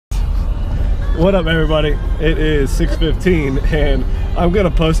What up, everybody? It is 6:15 and I'm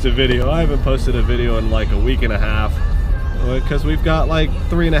gonna post a video. I haven't posted a video in like a week and a half because we've got like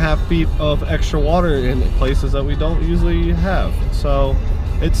 3.5 feet of extra water in places that we don't usually have, so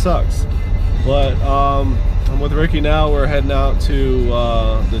it sucks. But I'm with Ricky now. We're heading out to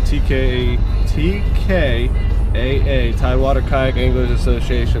the TKAA, Tidewater Kayak Anglers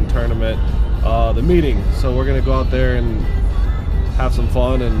Association tournament, the meeting. So we're gonna go out there and have some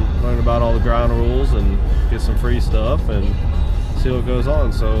fun and learn about all the ground rules and get some free stuff and see what goes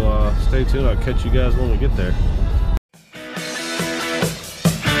on. So stay tuned. I'll catch you guys when we get there.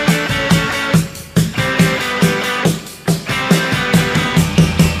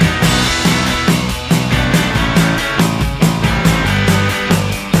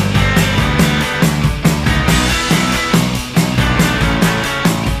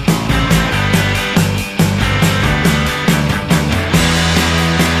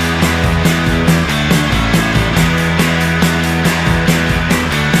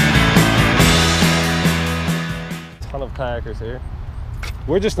 Of kayakers here.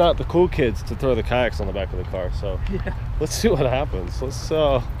 We're just not the cool kids to throw the kayaks on the back of the car, so yeah. Let's see what happens. Let's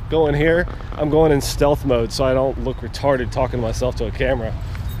go in here. I'm going in stealth mode so I don't look retarded talking to myself to a camera.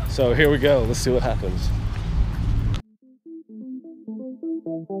 So here we go. Let's see what happens.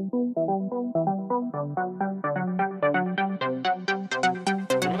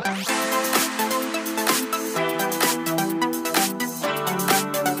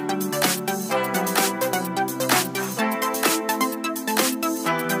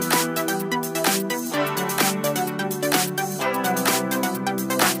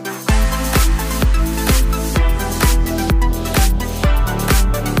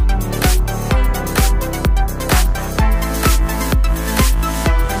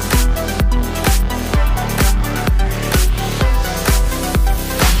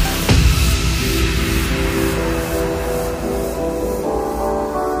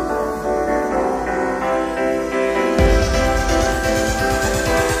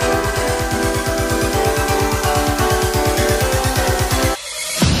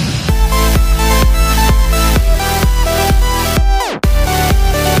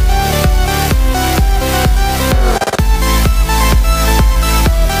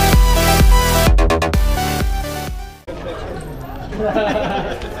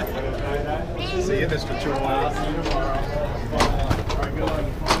 See you this for 2 miles. See you tomorrow.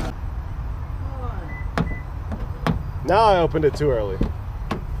 Now I opened it too early.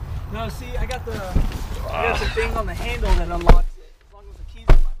 No, see, I got the thing on the handle that unlocks it, as long as the key's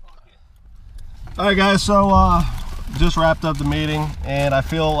in my pocket. Alright guys, so just wrapped up the meeting and I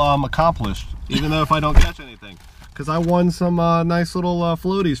feel accomplished, even though if I don't catch anything, because I won some nice little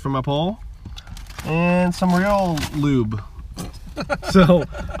floaties for my pole and some real lube. So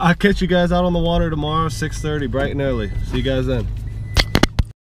I'll catch you guys out on the water tomorrow, 6:30, bright and early. See you guys then.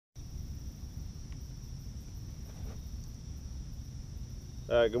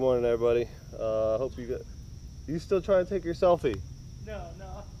 All right, good morning, everybody. Hope you still trying to take your selfie? No.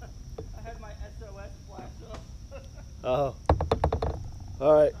 I had my SOS flash up. Oh.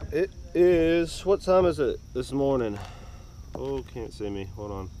 All right. It is. What time is it this morning? Oh, can't see me.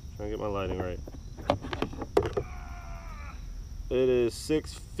 Hold on. Trying to get my lighting right. It is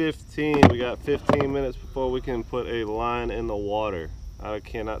 6:15. We got 15 minutes before we can put a line in the water. I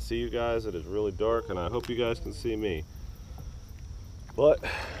cannot see you guys. It is really dark and I hope you guys can see me. But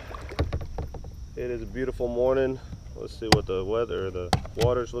it is a beautiful morning. Let's see what the weather, the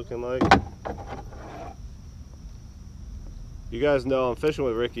water's looking like. You guys know I'm fishing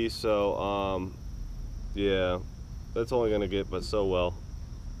with Ricky, so yeah, that's only gonna get but so well.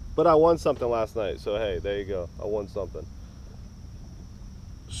 But I won something last night, so hey, there you go. I won something.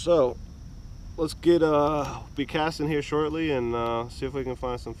 So let's be casting here shortly and see if we can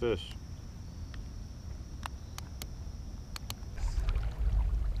find some fish.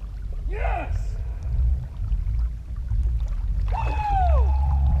 Yes!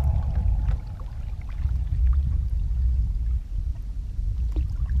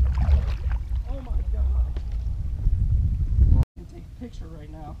 Oh my God. I can take a picture right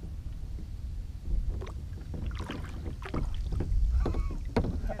now.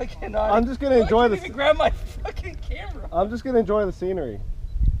 I cannot. I'm just gonna enjoy this. I can't even grab my fucking camera. I'm just gonna enjoy the scenery.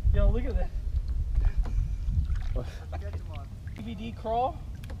 Yo, look at that. DVD crawl.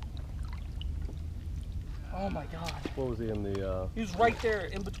 Oh my God. What was he in the? He was right there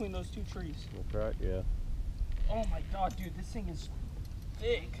in between those two trees. The crack, yeah. Oh my God, dude, this thing is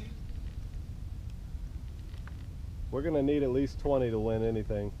big. We're gonna need at least 20 to win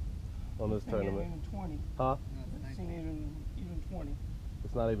anything on this tournament. Even 20. Huh? This ain't even 20.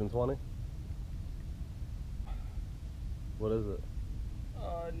 It's not even 20? What is it?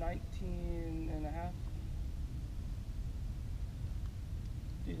 19 and a half.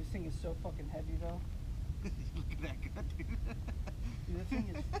 Dude, this thing is so fucking heavy though. Look at that gut, dude. Dude, this thing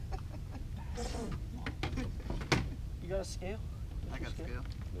is. You got a scale? I got scale.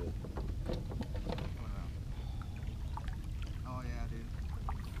 Yeah. Oh yeah, dude.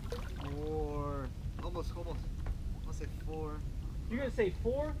 4. Almost. Let's say 4. You're gonna say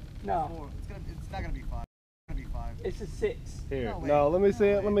 4? No. 4. It's not gonna be 5. It's gonna be 5. It's a 6. Here. No way. No, let me see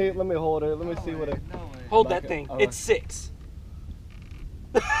it. No Let way. me hold it. Let me No see what way, it. No way. Hold Back that it. thing. All It's 6.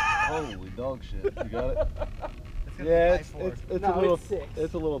 Holy dog shit. You got it? It's gonna Yeah, be 5-4. it's No, a little it's 6.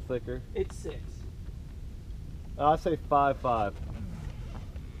 It's a little thicker. It's 6. I say 5.5.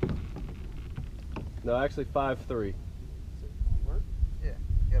 No, actually 5.3. Work? Yeah.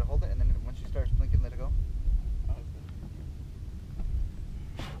 You gotta hold it, and then once you start blinking, let it go.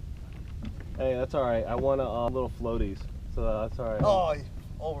 Hey, that's all right. I want little floaties, so that's all right. Oh,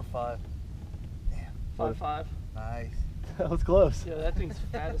 over 5. Damn. 5.5. Nice. That was close. Yeah, that thing's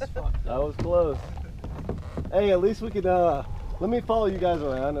fat as fuck. That was close. Hey, at least we could. Let me follow you guys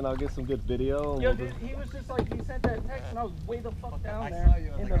around, and I'll get some good video. And Yo, we'll dude, he was just like, he sent that text, and I was way the fuck down I there saw you,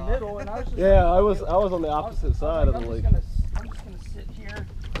 I was in like, the oh. middle, and I was just Yeah, like, I was on the opposite side of the lake. I'm just gonna sit here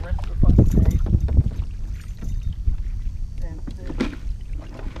the rest of the fucking day and fish.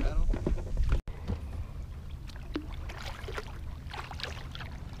 Paddle.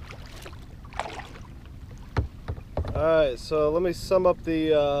 All right, so let me sum up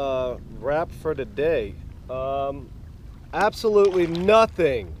the wrap for today. Absolutely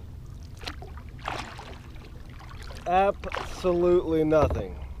nothing. Absolutely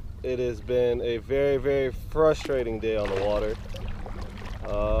nothing. It has been a very, very frustrating day on the water.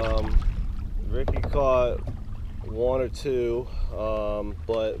 Ricky caught 1 or 2,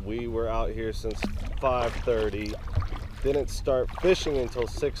 but we were out here since 5:30. Didn't start fishing until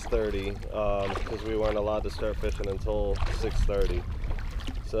 6:30 because we weren't allowed to start fishing until 6:30.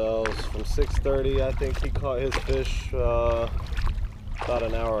 So from 6:30, I think he caught his fish about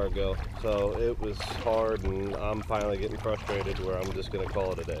an hour ago. So it was hard, and I'm finally getting frustrated where I'm just gonna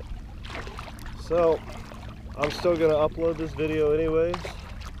call it a day. So I'm still gonna upload this video anyways,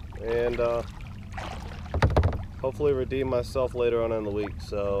 and hopefully redeem myself later on in the week.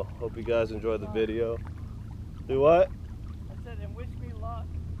 So hope you guys enjoyed the video. Do what? I said, and wish me luck.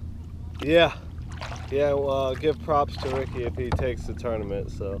 Yeah, well, give props to Ricky if he takes the tournament.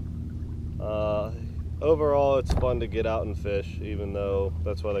 So overall, it's fun to get out and fish, even though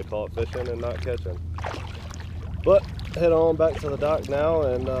that's why they call it fishing and not catching. But head on back to the dock now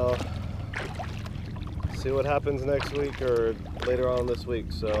and see what happens next week or later on this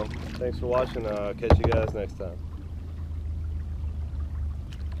week. So thanks for watching. Catch you guys next time.